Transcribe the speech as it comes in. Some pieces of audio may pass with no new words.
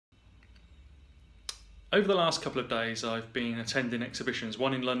Over the last couple of days, I've been attending exhibitions,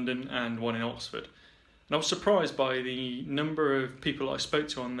 one in London and one in Oxford. And I was surprised by the number of people I spoke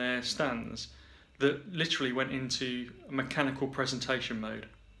to on their stands that literally went into mechanical presentation mode.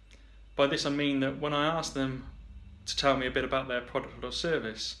 By this I mean that when I asked them to tell me a bit about their product or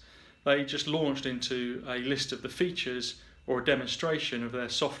service, they just launched into a list of the features or a demonstration of their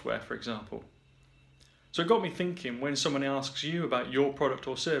software, for example. So it got me thinking, when someone asks you about your product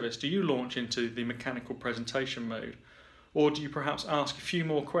or service, do you launch into the mechanical presentation mode? Or do you perhaps ask a few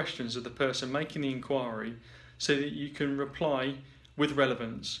more questions of the person making the inquiry so that you can reply with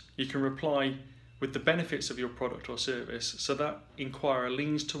relevance, you can reply with the benefits of your product or service, so that inquirer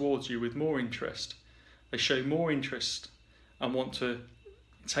leans towards you with more interest. They show more interest and want to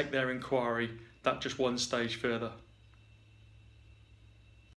take their inquiry that just one stage further.